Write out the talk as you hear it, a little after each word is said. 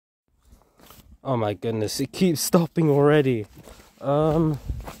Oh my goodness, it keeps stopping already.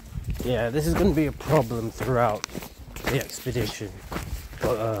 Yeah, this is gonna be a problem throughout the expedition.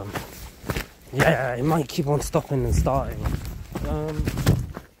 But yeah, it might keep on stopping and starting.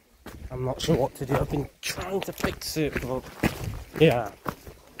 I'm not sure what to do. I've been trying to fix it, but yeah.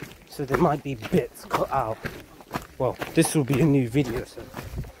 So there might be bits cut out. Well, this will be a new video, so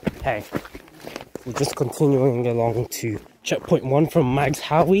hey. We're just continuing along to checkpoint 1 from Mags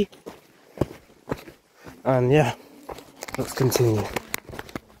Howie. And yeah, let's continue. Oh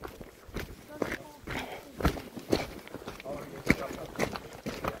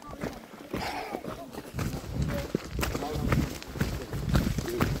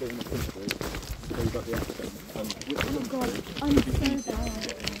god, I'm so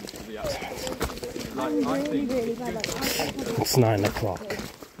bad. I'm really, really bad. It's 9 o'clock.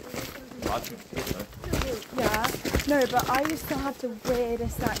 Yeah, no, but I used to have the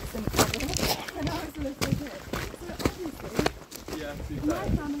weirdest accent ever when I was a little kid. So obviously, my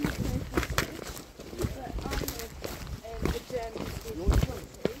family is so British, but I live in a German-speaking country.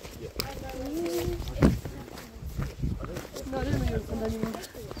 No, I don't really understand anymore.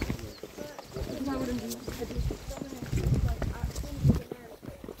 Because I wouldn't do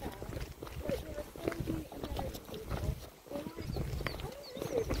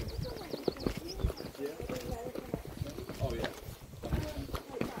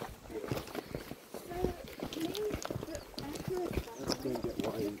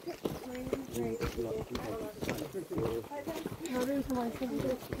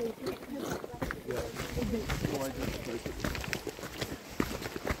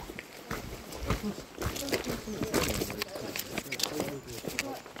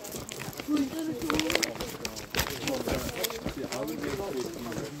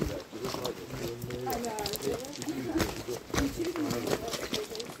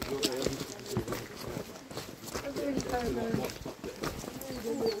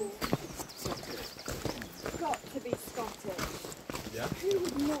got to be Scottish. Yeah? Who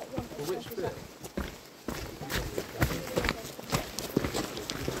would not want a Scottish accent?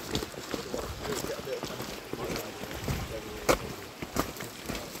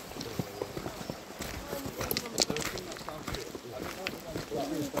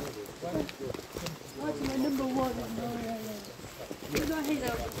 My number one is Norway. Because I hate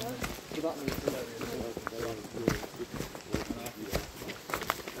that one.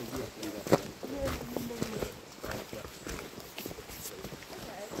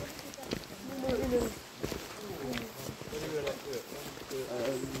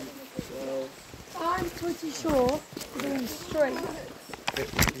 I'm pretty sure we're going straight.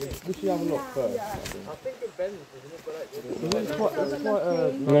 We should have a look first. Yeah. I think it bends, isn't it? It's quite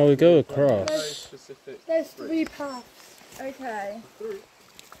No, we go across. There's 3 paths. Okay.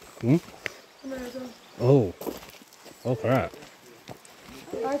 Hmm? No, there's a- Oh. Oh crap.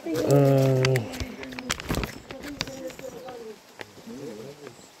 I think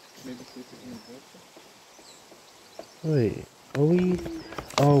Wait, are we?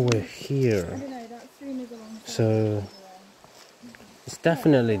 Oh, we're here. I don't know, that stream is along. So it's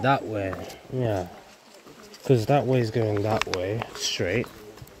definitely that way. Yeah. Because that way's going that way, straight.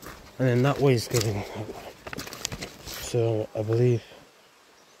 And then that way's going that way. So I believe.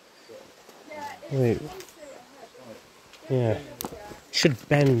 Wait. Yeah. Should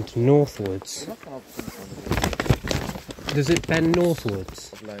bend northwards. Does it bend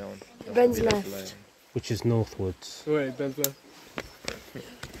northwards? Ben's left. Which is northwards. Wait, Ben's left.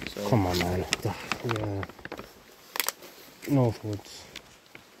 Come on, man. Yeah. Northwards.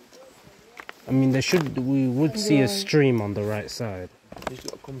 I mean, we would see a stream on the right side. He's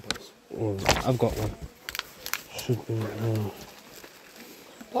got a compass. Oh, I've got one. Should be.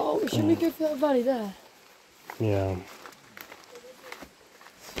 Oh, should we go for that valley there? Yeah.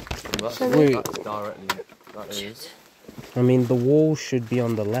 Wait. That's directly. That is. I mean, the wall should be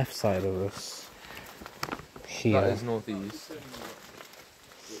on the left side of us. Here. That is northeast.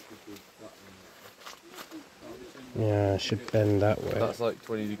 Yeah, it should bend that way. That's like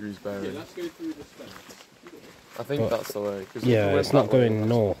 20 degrees bearing. I think that's the way. Yeah, it's not going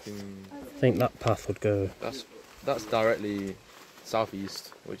north. I think that path would go. That's directly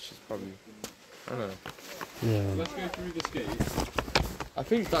southeast, which is probably. I don't know. Yeah. Let's go through this gate. I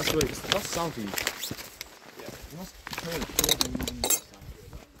think that's where that's southeast.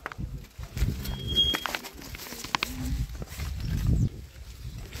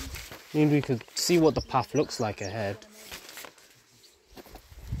 I mean, we could see what the path looks like ahead.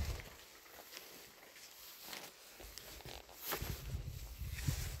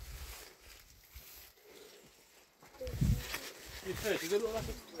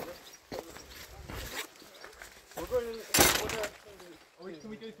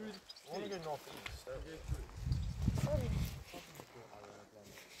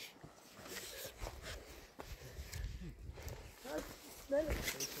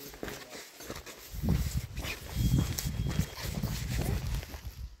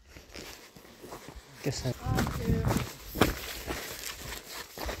 Guess I...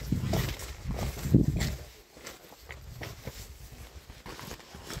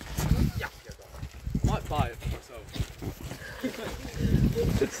 Might buy it for myself.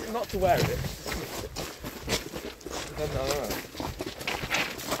 It's not to wear it. I don't know.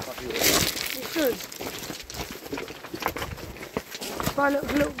 You should. Buy a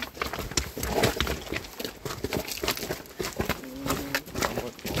little.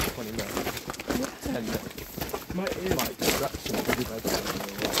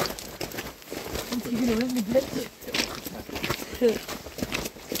 You're gonna let me blitz it.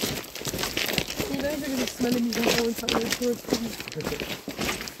 You guys are gonna smell me the whole time.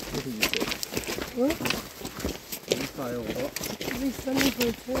 What? You'll be smelling for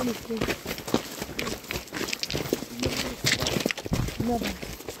eternity. Never.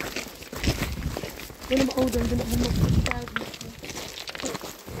 When I'm older, I'm gonna have more bad.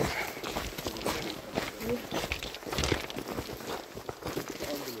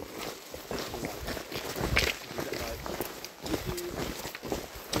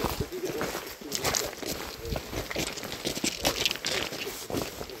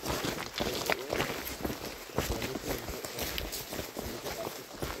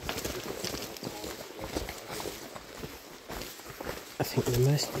 I think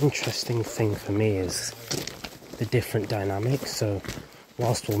the most interesting thing for me is the different dynamics. So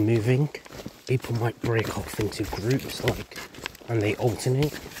whilst we're moving, people might break off into groups, like, and they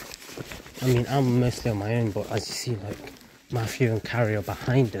alternate. I mean, I'm mostly on my own, but as you see, like, Matthew and Carrie are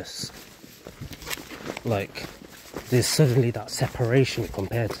behind us. Like, there's suddenly that separation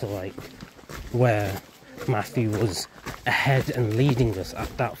compared to, like, where Matthew was ahead and leading us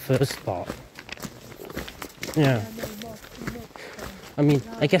at that first part. Yeah. I mean,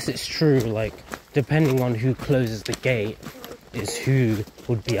 I guess it's true, like, depending on who closes the gate is who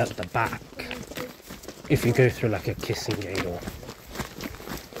would be at the back. If you go through, like, a kissing gate or,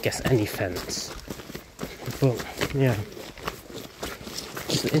 I guess, any fence. But, yeah.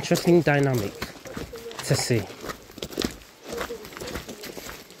 Just an interesting dynamic to see.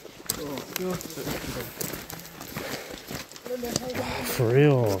 For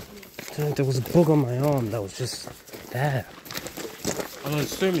real. Dude, there was a bug on my arm that was just there. I know,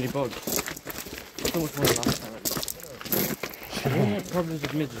 there's so many bugs. So much more than last time. I had problems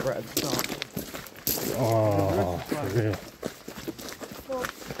with midges right at the start. Oh, for real.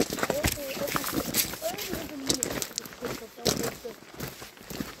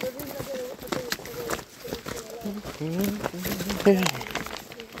 Yeah.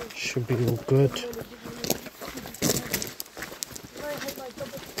 Should be all good.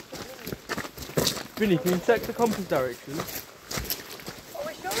 Billy, can you check the compass directions? Are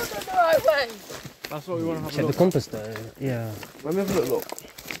we sure we're going the right way? That's what we want to have a Check look. the compass though, yeah. Let me have a little look.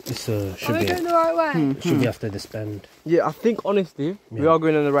 This Are should we be going the right way? should be after this bend. Yeah, I think honestly, we Yeah. are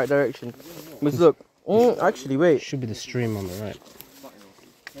going in the right direction. Let's look. Oh, actually, wait. Should be the stream on the right.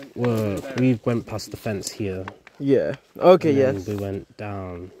 Well, we went past the fence here. Yeah. Okay, and then yes. we went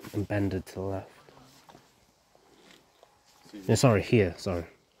down and bended to the left. Yeah, sorry, here, sorry.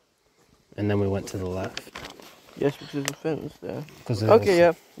 And then we went to the left. Yes, which is the fence there. Okay,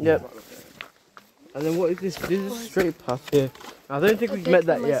 yeah. Yep. And then what is this? This is a straight path here. I don't think we've met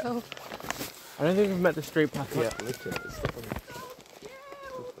that yet. I don't think we've met the straight path yet.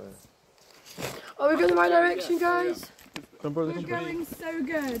 Are we going the right direction, guys? We're We're going so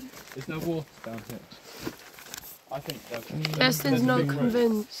good. There's no water down here. I think that's... Destin's not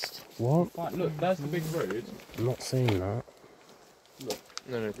convinced. What? Right, look, there's the big road. I'm not saying that.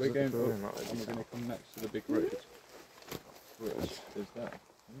 No, We're going for it, and we're going to come next to the big road. Which is that.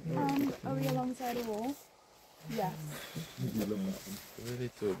 Are we alongside a wall? Yes. Really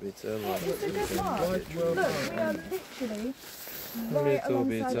to be It's a good mark. Look, we are literally right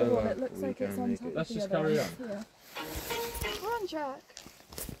alongside the wall. It looks like it's on top of Let's the just other carry one. on. Here. Come on, Jack.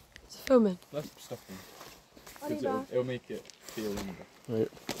 It's filming. Let's stop them. I'll be Because back. it'll make it feel longer.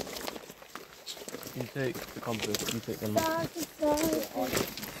 Right. You take the compass, you take the map. Back inside.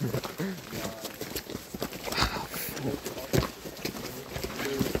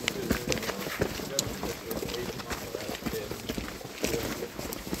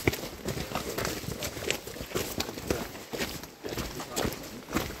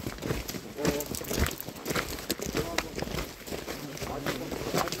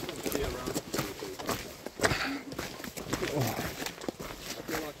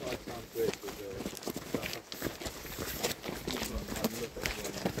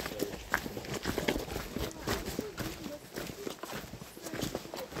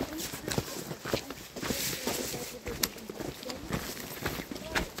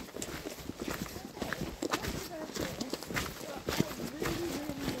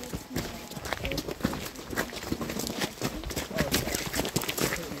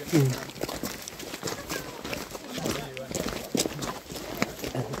 And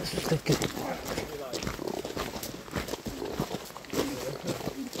this is the good one.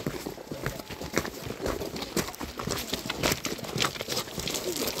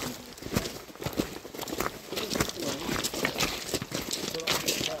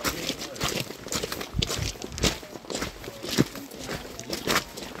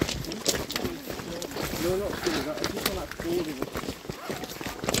 No, not silly, that. I just want that folding.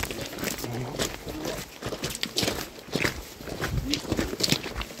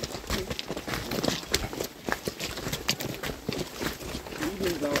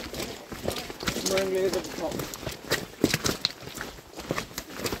 Evenings out. Meringue at the top.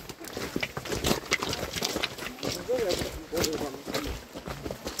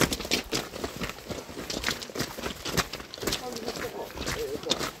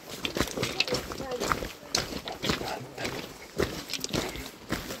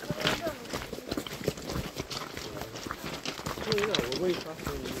 We're way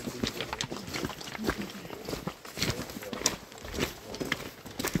faster than you think.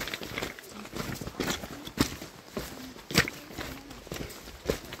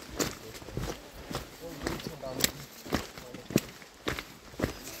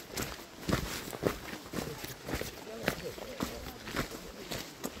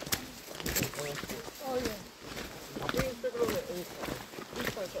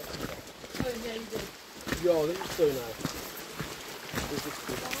 Yo, this is so nice. This is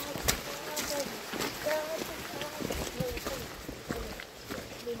cool.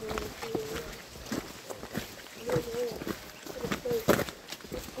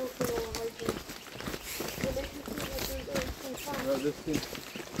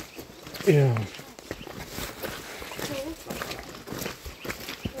 Yeah.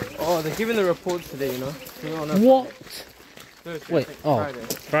 Oh, they're giving the reports today, you know? What? Thursday, Wait, oh,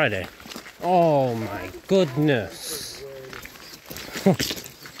 Friday. Oh my goodness. They're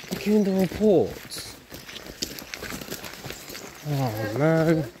giving the reports. Oh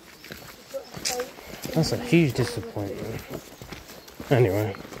man. That's a huge disappointment.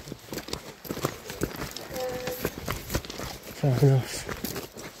 Anyway. Fair enough.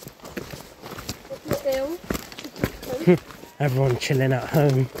 Everyone chilling at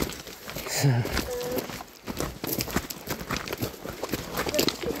home. So.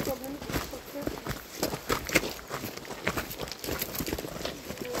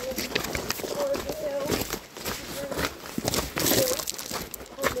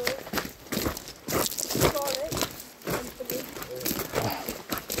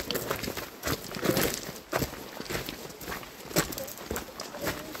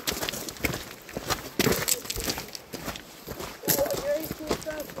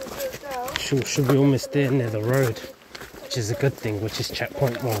 Should be almost there near the road, which is a good thing, which is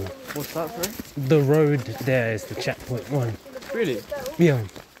checkpoint 1. What's that, sorry? The road there is the checkpoint 1. Really? Yeah.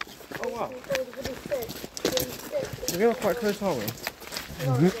 Oh wow. We're quite close, aren't we?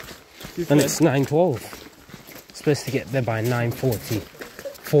 And it's 9:12. Supposed to get there by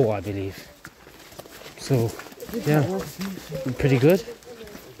 9:44, I believe. So, yeah, pretty good.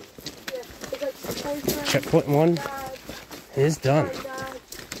 Checkpoint 1 is done.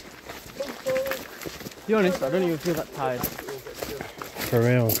 To be honest, I don't even feel that tired. For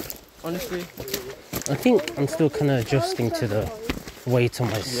real. Honestly. I think I'm still kind of adjusting to the weight on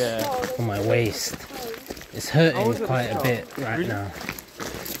my waist. It's hurting quite a bit right now.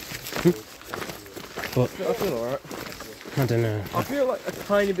 But I feel alright. I don't know. I feel like a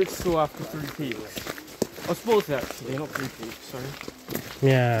tiny bit sore after 3 peaks. I suppose actually, not 3 peaks, sorry.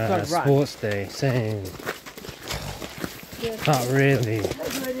 Yeah, It's like sports day, same. Not really.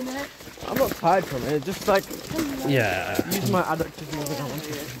 I'm not tired from it, just like Yeah. use my adductors the other one.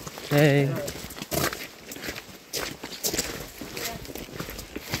 Hey.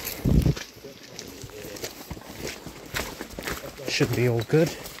 Should be all good.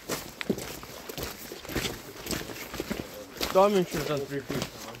 Diamond should have done 3 peaks.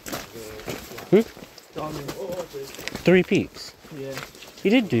 Diamond. 3 peaks? Yeah.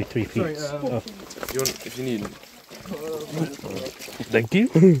 You did do 3 Sorry, peaks. Oh. If you need. Thank you.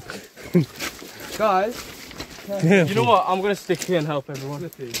 Guys, you know what? I'm gonna stick here and help everyone. Oh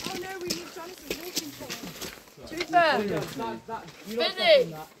no, we need Jonathan's walking pole. To be fair,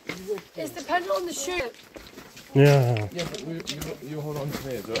 Billy, it's dependent on the shoe. Yeah. Yeah, but you hold on to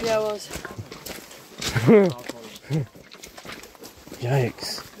me as well. Yeah, it was.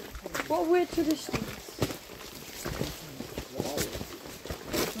 Yikes. What weird traditions?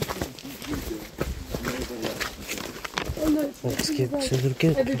 Oh no, Let's get to the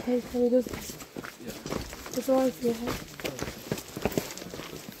good. every place probably does this. That's all I see ahead.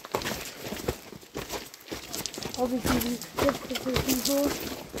 obviously the difficulty people.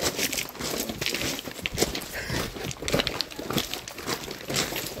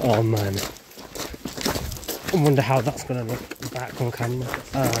 Oh man. I wonder how that's gonna look back on camera.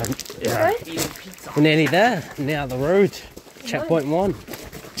 Yeah. We're nearly there, near the road. Checkpoint 1.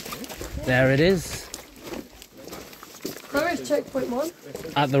 There it is. Where is checkpoint 1?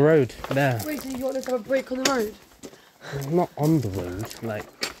 At the road, there. Wait, so you want us to have a break on the road? Not on the road, like...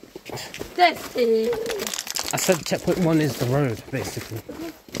 This is... I said checkpoint 1 is the road, basically.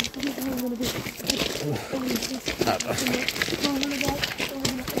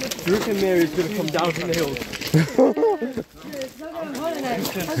 Do you reckon Mary's going to come down from the hill?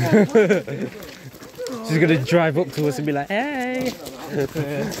 She's going to drive up to us and be like, hey!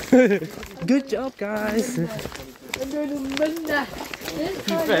 Good job, guys! To be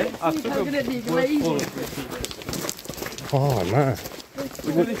fair, I took a Oh man.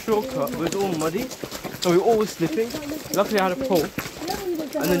 We did a shortcut, it was all muddy, so we were always slipping. Luckily I had a pole,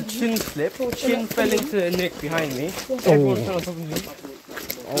 and then Chin slipped. Chin fell into Nick behind me. Everyone fell on top of me.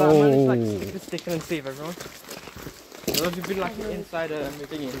 So I managed to like stick the stick and save everyone. Otherwise we've been like inside a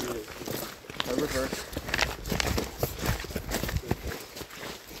thingy, a river.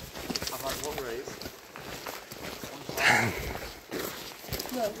 I've had one race.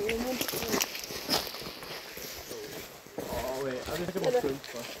 Oh wait, I think I'm going to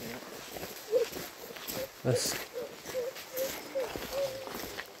flash. Let's...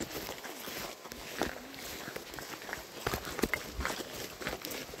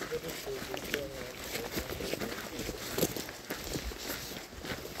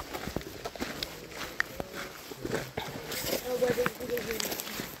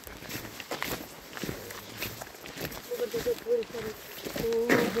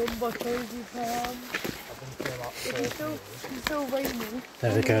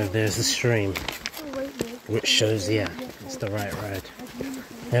 There we go, there's the stream, which shows, yeah, it's the right road.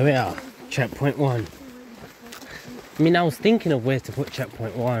 There we are, checkpoint 1. I mean, I was thinking of where to put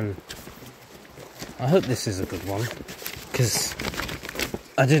checkpoint 1. I hope this is a good one, because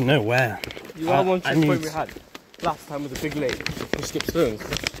I didn't know where. You are one checkpoint we had last time with the big lake. We skipped stones.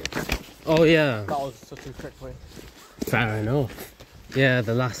 Oh yeah. That was such a checkpoint. Fair enough. Yeah,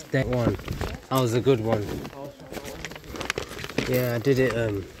 the last day one. That was a good one. Yeah, I did it,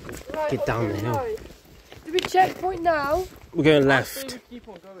 get down the hill. Do we checkpoint now? We're going left. Keep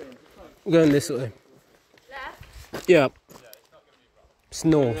on going. We're going this way. Left? Yeah. It's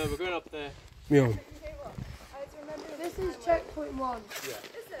north. No, we're going up there. Yeah. This is checkpoint 1. Yeah.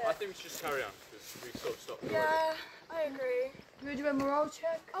 I think we should just carry on because we sort of stopped. Yeah, I agree. Do we do a morale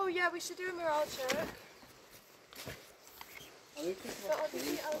check? Oh yeah, we should do a morale check. But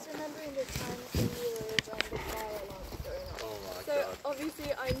obviously I was remembering the times when you were when the fire alarm was going off. Oh my So god.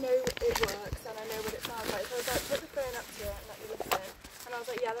 obviously I know it works and I know what it sounds like. So I was like, put the phone up to it and let me listen. And I was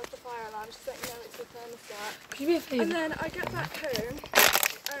like, yeah, that's the fire alarm. She's like, no, it's the thermostat. Could you be a favour? And then I get back home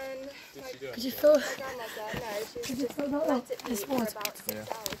and like, Could you fill... my grandma's there. No, she Could you just fill that let up? it be This for water. about 6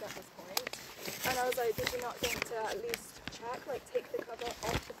 hours at this point. And I was like, did you not think to at least check, like take the cover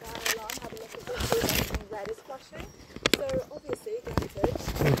off the fire alarm, have a look at it, see if anything red is flashing? So obviously, granted,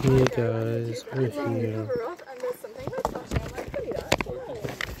 We're here, guys. We're here. cover off and there's something red flashing. I'm like, really that?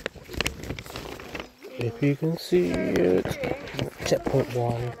 If you can see it. Checkpoint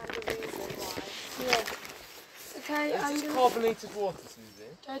 1. Yeah. Okay, I'm Is this gonna... carbonated water,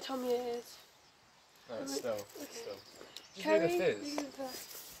 Susie? Don't tell me it is. No, it's still. It's still. Just Carrie, who this you is. go first.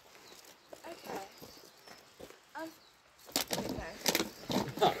 Okay.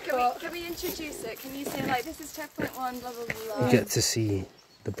 Can we introduce it? Can you say like this is checkpoint 1, blah blah blah? You get to see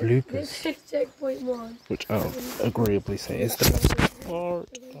the bloopers, This is checkpoint 1. which I'll agreeably say is the best part.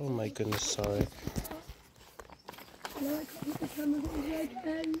 Oh my goodness, sorry. No, I can't keep the camera on the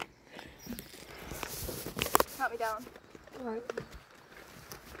again. Count me down. Right.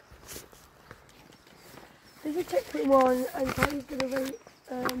 This is checkpoint 1 and Carly's gonna rate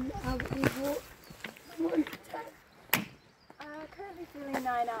how we walk 1 to 10. Currently feeling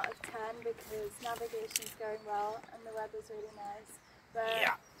 9 out of 10 because navigation's going well and the weather's really nice.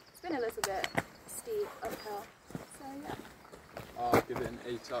 But it's been a little bit steep uphill. So yeah. I'll give it an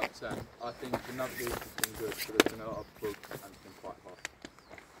 8 out of 10. I think the navigation's been good, but there's been a lot of bugs and it's been quite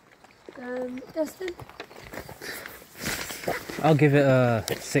hot. Dustin? I'll give it a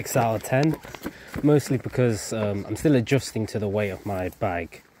 6 out of 10. Mostly because I'm still adjusting to the weight of my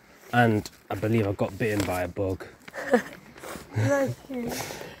bag. And I believe I got bitten by a bug. Nice.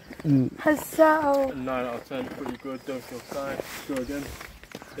 Hassao. 9 out of 10, pretty good, don't feel tired. Go again.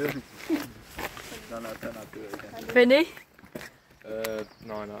 9 out of 10, I'd do it again. Vinny?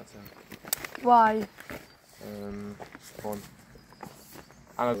 9 out of 10. Why? One.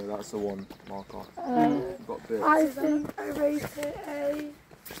 And that's the one marker. Got bits. I think I rate it an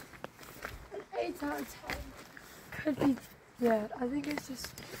 8 out of 10. Could be, yeah, I think it's just,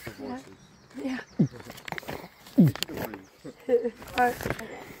 yeah. Alright.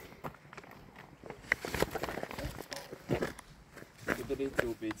 The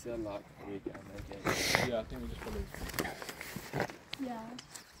little bits are like rig and again. Yeah, I think we just probably. Yeah.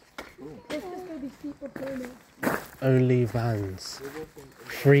 There's just gonna be people doing it. Only Vans.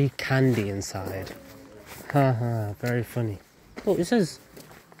 Free candy inside. Haha, very funny. Look, it says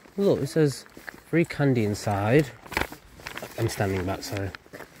free candy inside. I'm standing back, sorry.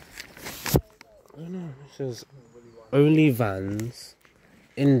 Oh no, it says only Vans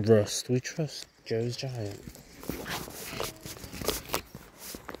in Rust. We trust Joe's Giant.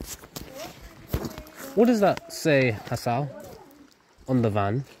 What does that say, Hassan? On the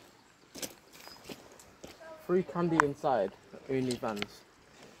van? Free candy inside, only Vans.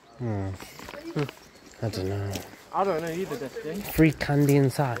 I don't know. I don't know either, Destin. Free candy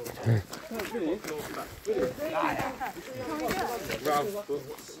inside.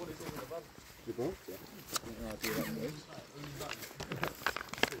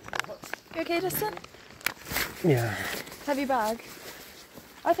 You okay, Justin? Yeah. Heavy bag?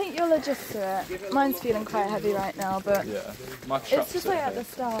 I think you'll adjust to it. Mine's feeling quite heavy right now, but Yeah. My it's just like at the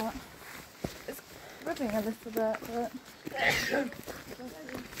start. It's ripping a little bit, but...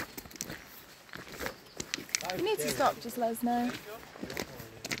 If you need to stop, just let us know.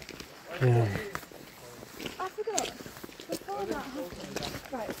 Yeah. I forgot. Before that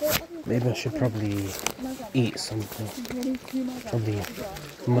happened... Right, so obviously... Maybe I should probably eat something. Probably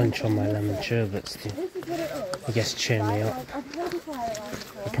munch on my lemon sherbets to, This is what it is. I guess, cheer me up. Like, I've heard of fire alarm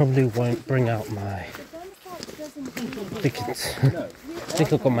before. I probably won't bring out my... I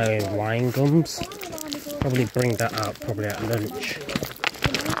think I've got my wine gums. Probably bring that out probably at lunch.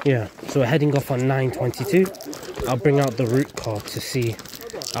 Yeah, so we're heading off on 9:22. I'll bring out the route card to see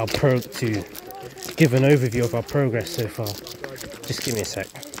our to give an overview of our progress so far. Just give me a sec.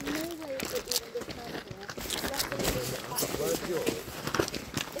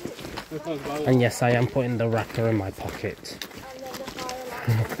 And yes, I am putting the wrapper in my pocket.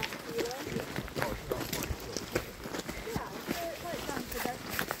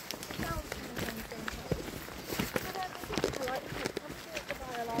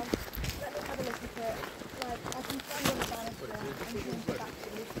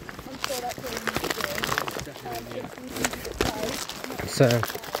 So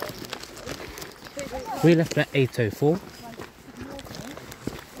we left at 8:04.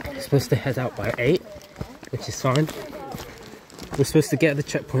 We're supposed to head out by 8, which is fine. We're supposed to get at the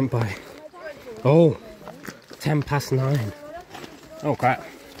checkpoint by 9:10. Oh crap.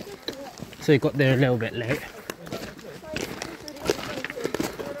 So we got there a little bit late.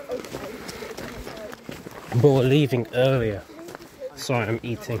 But we're leaving earlier. Sorry, I'm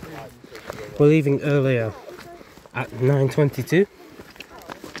eating. We're leaving earlier at 9:22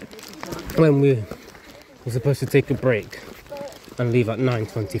 when we were supposed to take a break and leave at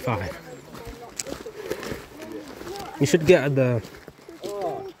 9:25. We should get at the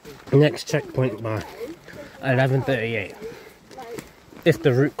next checkpoint by 11:38 if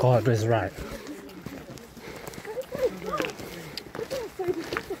the route card is right.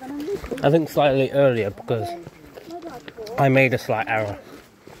 I think slightly earlier because I made a slight error.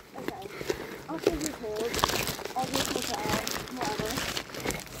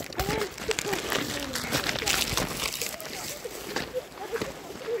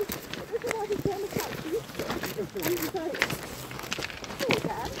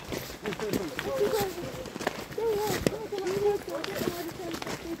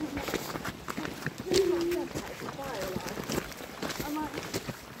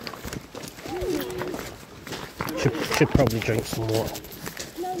 Should probably drink some water.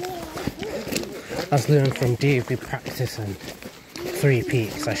 As learned from DofE practice and 3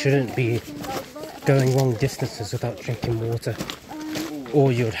 peaks, I shouldn't be going long distances without drinking water,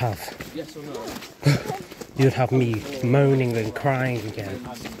 or you'd have me moaning and crying again,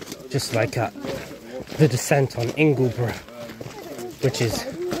 just like at the descent on Ingleborough, which is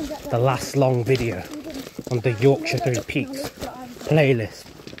the last long video on the Yorkshire 3 Peaks playlist.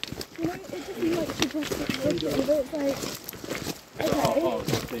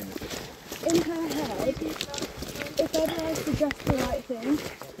 In her head, if everyone suggests the right thing,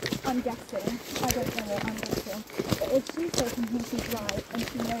 I'm guessing, I don't know what I'm guessing, but if she's taking who she's right and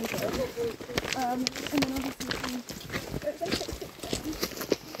she knows it, and then obviously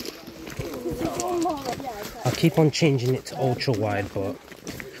I'll keep on changing it to ultra wide, but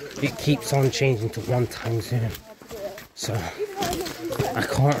it keeps on changing to 1 time zoom. So I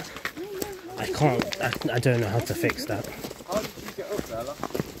don't know how to fix that. How did you get up there, lad?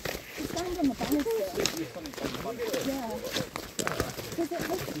 You stand on the banister. Yeah. Because it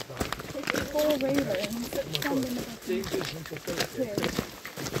has 4 railings that stand in the banister.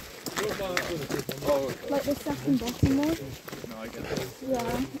 Oh, Like the second bottom one. no, I get it.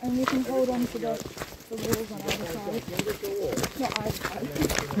 Yeah, and you can hold on to the walls on either side. Not either side.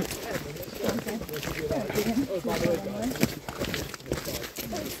 Okay. But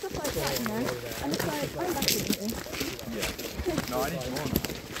it's stuff like that, you know? And it's like, I'm back with you. Yeah. No, I need more now.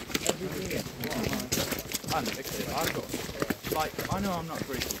 And I've got, like, I know I'm not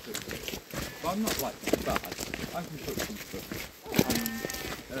great at cooking, but I'm not, like, bad. I can cook some stuff.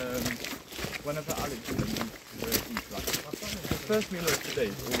 And, whenever Alex and them eat, like, the first meal of the day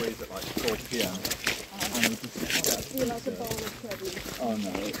is always at, like, 4 p.m. And we just get a Do you like a bowl of curry? Oh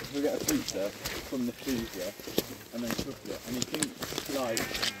no, we get a pizza from the freezer and then cook it. And he thinks, like,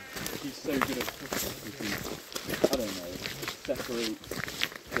 he's so good at cooking because he, I don't know, separates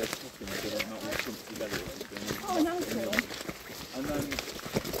their cooking so they're not all clumped together or something. Oh, nice. And then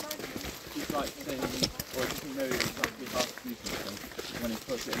he's like saying, or he doesn't know exactly how to do something when he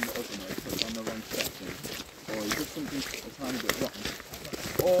puts it in the oven or he puts it on the wrong section. Or he does something a tiny bit wrong.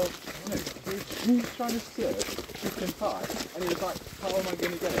 Or, no, he was trying to serve chicken pie and he was like, how am I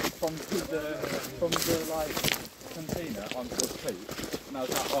going to get it from the like, container onto the plate? And I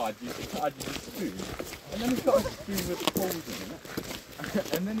was like, oh, I'd use a spoon. And then he's got a spoon with holes in it.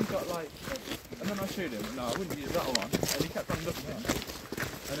 And then he got like, and then I showed him, no, I wouldn't use that one. And he kept on looking.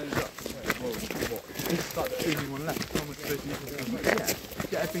 And then he's like, whoa, what? This is like the only one left. How much supposed to use this? I'm like, yeah,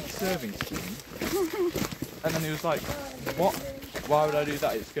 get a big serving spoon. And then he was like, what? Why would I do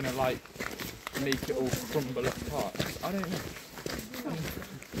that? It's going to like make it all crumble apart. I don't know.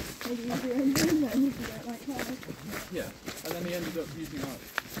 Maybe you do anything then if you don't like that. Yeah, and then he ended up using like,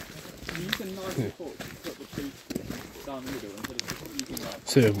 he used a knife fork to cut the cheese down the middle instead of just using like...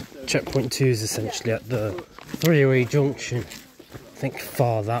 So checkpoint 2 is essentially at the 3-way junction. I think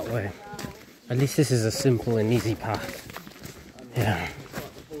far that way. At least this is a simple and easy path. Yeah.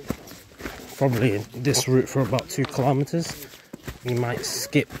 Probably this route for about 2 kilometers. We might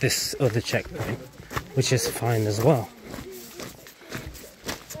skip this other checkpoint, which is fine as well.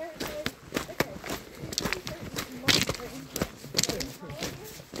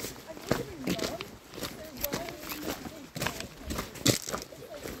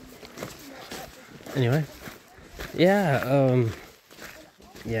 Anyway, yeah,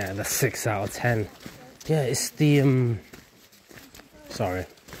 yeah, that's 6 out of 10. Yeah, it's the, sorry,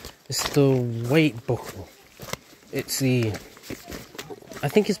 it's the weight buckle. It's the, I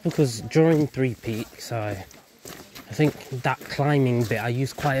think it's because during 3 peaks, I think that climbing bit, I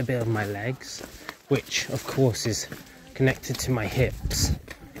used quite a bit of my legs, which of course is connected to my hips.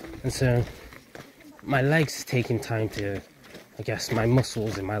 And so my legs are taking time to, I guess my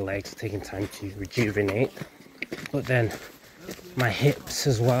muscles in my legs are taking time to rejuvenate. But then my hips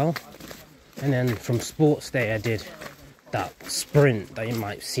as well. And then from sports day I did that sprint that you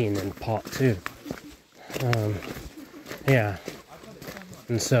might have seen in part 2. Yeah.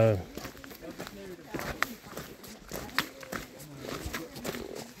 And so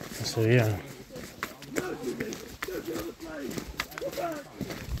yeah.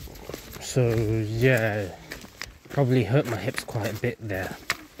 So yeah, probably hurt my hips quite a bit there.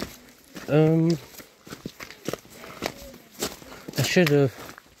 I should have.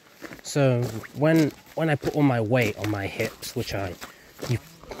 So when I put all my weight on my hips, which I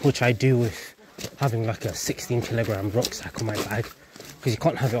do with having like a 16 kilogram rucksack on my bag, because you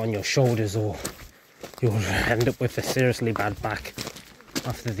can't have it on your shoulders or you'll end up with a seriously bad back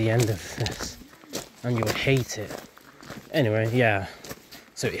after the end of this, and you would hate it. Anyway, yeah.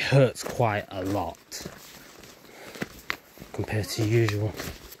 So it hurts quite a lot compared to usual.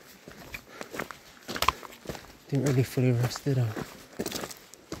 Didn't really fully rest, did I?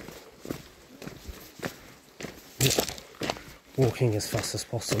 Walking as fast as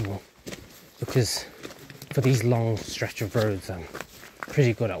possible, because for these long stretch of roads I'm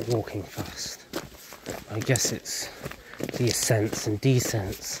pretty good at walking fast. I guess it's the ascents and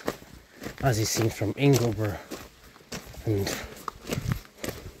descents, as you've seen from Ingleborough and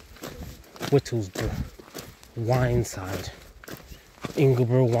Whittlesborough, Wineside,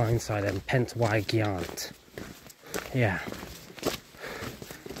 Ingleborough, Wineside and Pentwye Giant. Yeah,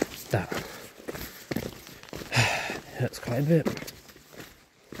 that hurts quite a bit.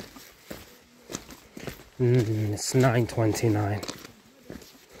 It's 9:29.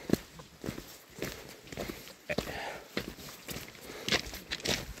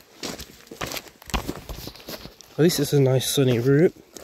 At least it's a nice sunny route.